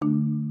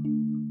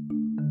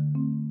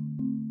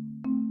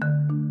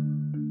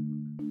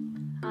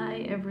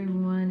Hi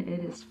everyone,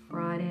 it is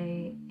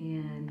Friday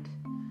and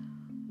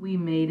we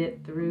made it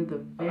through the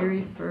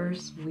very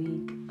first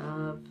week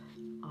of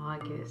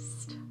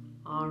August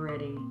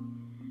already.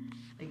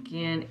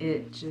 Again,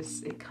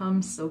 it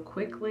comes so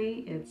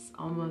quickly. It's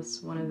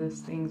almost one of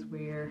those things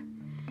where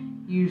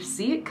you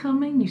see it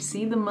coming, you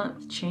see the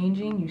month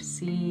changing, you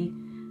see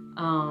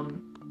the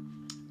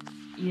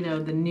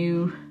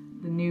new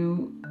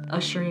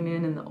ushering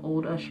in and the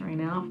old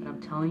ushering out, but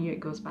I'm telling you, it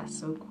goes by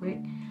so quick.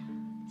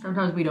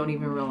 Sometimes we don't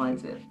even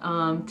realize it.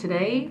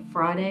 Today,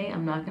 Friday,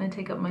 I'm not going to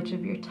take up much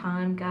of your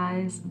time,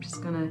 guys. I'm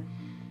just going to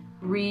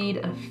read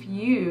a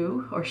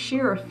few or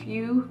share a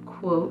few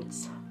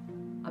quotes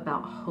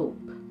about hope.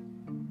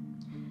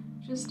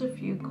 Just a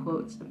few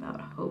quotes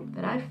about hope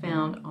that I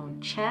found on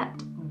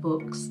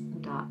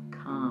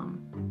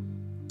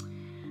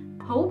chatbooks.com.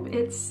 Hope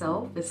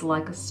itself is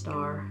like a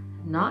star,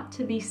 not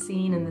to be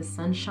seen in the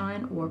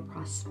sunshine or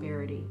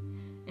prosperity,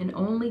 and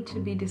only to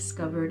be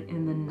discovered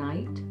in the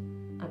night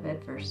of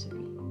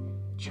adversity.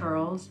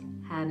 Charles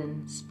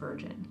Haddon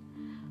Spurgeon.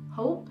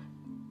 Hope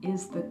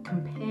is the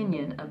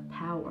companion of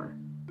power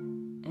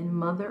and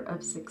mother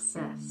of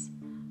success,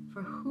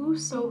 for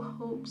whoso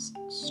hopes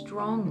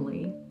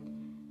strongly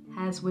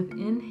has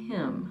within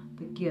him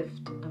the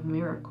gift of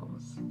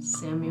miracles.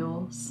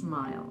 Samuel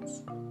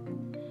Smiles.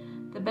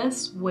 The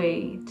best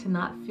way to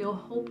not feel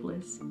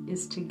hopeless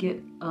is to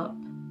get up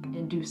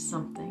and do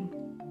something.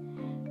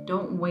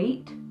 Don't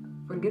wait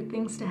for good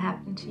things to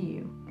happen to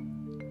you.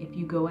 If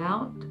you go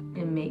out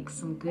and make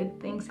some good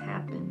things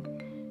happen,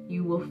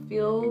 you will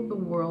fill the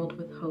world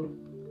with hope.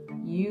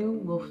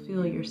 You will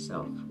fill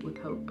yourself with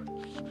hope.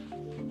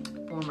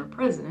 Former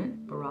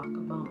President Barack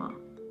Obama.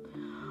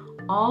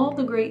 All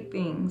the great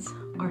things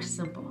are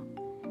simple,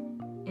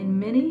 and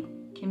many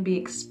can be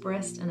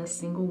expressed in a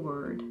single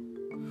word: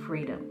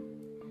 freedom,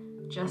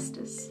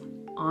 justice,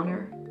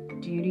 honor,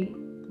 duty,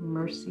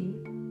 mercy,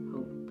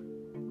 hope.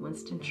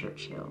 Winston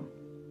Churchill.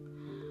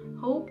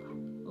 Hope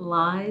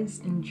lies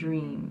in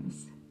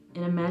dreams,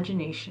 in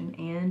imagination,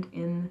 and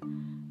in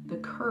the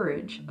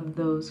courage of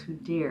those who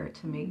dare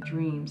to make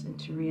dreams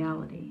into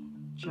reality.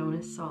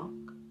 Jonas Salk.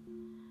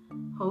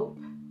 Hope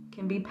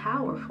can be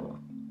powerful.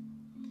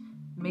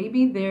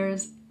 Maybe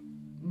there's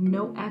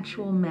no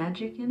actual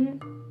magic in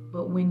it,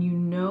 but when you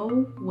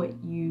know what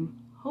you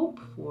hope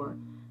for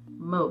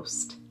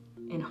most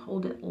and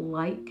hold it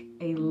like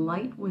a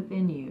light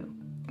within you,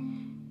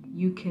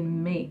 you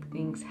can make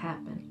things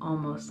happen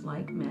almost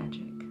like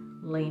magic.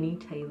 Laini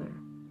Taylor.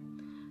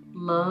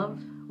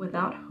 Love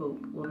without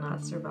hope will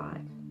not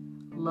survive.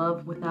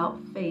 Love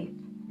without faith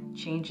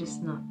changes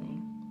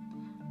nothing.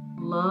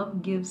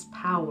 Love gives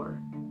power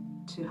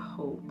to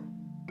hope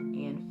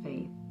and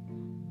faith.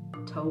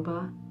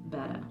 Toba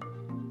Betta.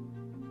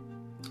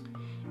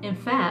 In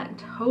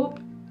fact, hope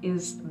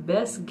is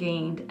best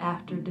gained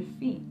after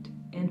defeat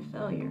and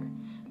failure,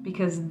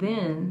 because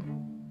then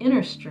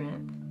inner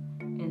strength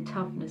and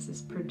toughness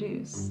is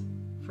produced.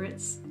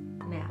 Fritz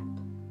Knapp.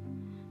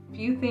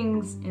 Few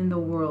things in the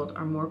world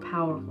are more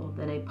powerful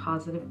than a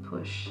positive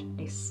push,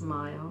 a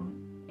smile,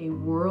 a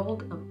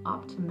world of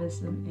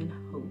optimism and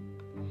hope.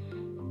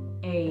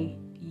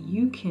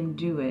 You can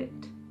do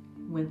it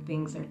when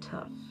things are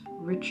tough.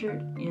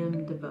 Richard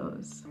M.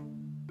 DeVos.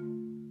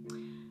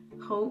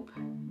 Hope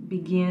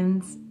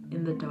begins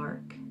in the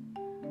dark.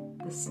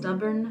 The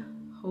stubborn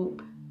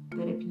hope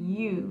that if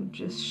you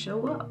just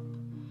show up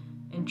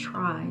and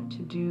try to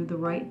do the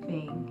right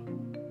thing,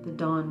 the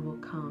dawn will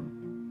come.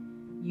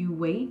 You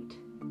wait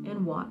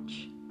and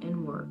watch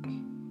and work.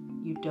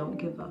 You don't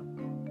give up.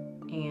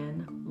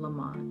 Anne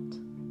Lamott.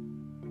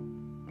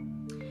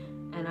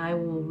 And I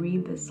will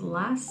read this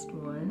last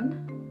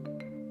one.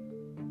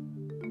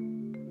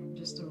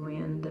 Just a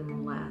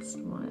random last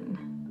one.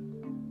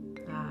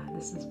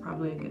 This is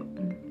probably a good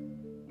one.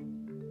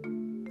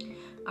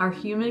 Our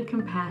human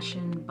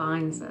compassion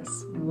binds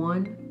us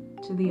one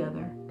to the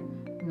other,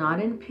 not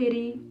in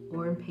pity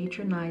or in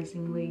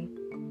patronizingly,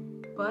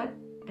 but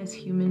as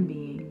human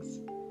beings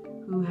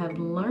who have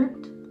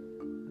learnt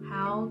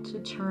how to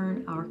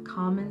turn our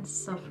common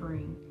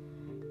suffering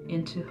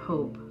into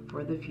hope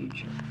for the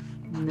future.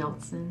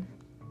 Nelson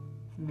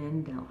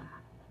Mandela.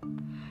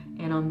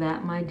 And on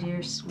that, my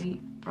dear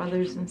sweet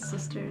brothers and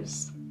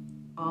sisters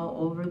all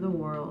over the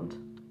world,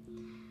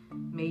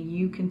 may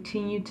you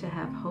continue to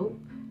have hope.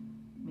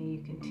 May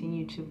you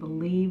continue to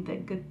believe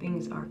that good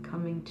things are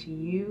coming to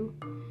you.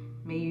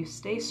 May you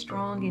stay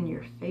strong in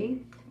your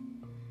faith.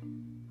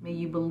 May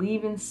you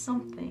believe in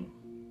something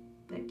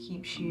that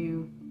keeps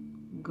you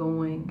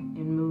going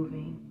and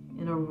moving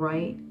in a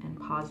right and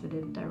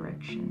positive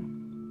direction.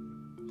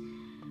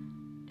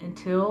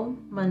 Until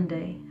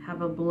Monday,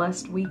 have a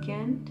blessed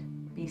weekend.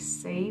 Be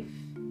safe,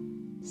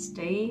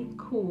 stay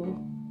cool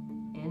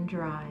and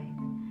dry,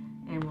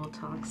 and we'll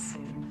talk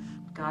soon.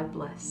 God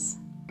bless.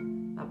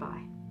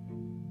 Bye-bye.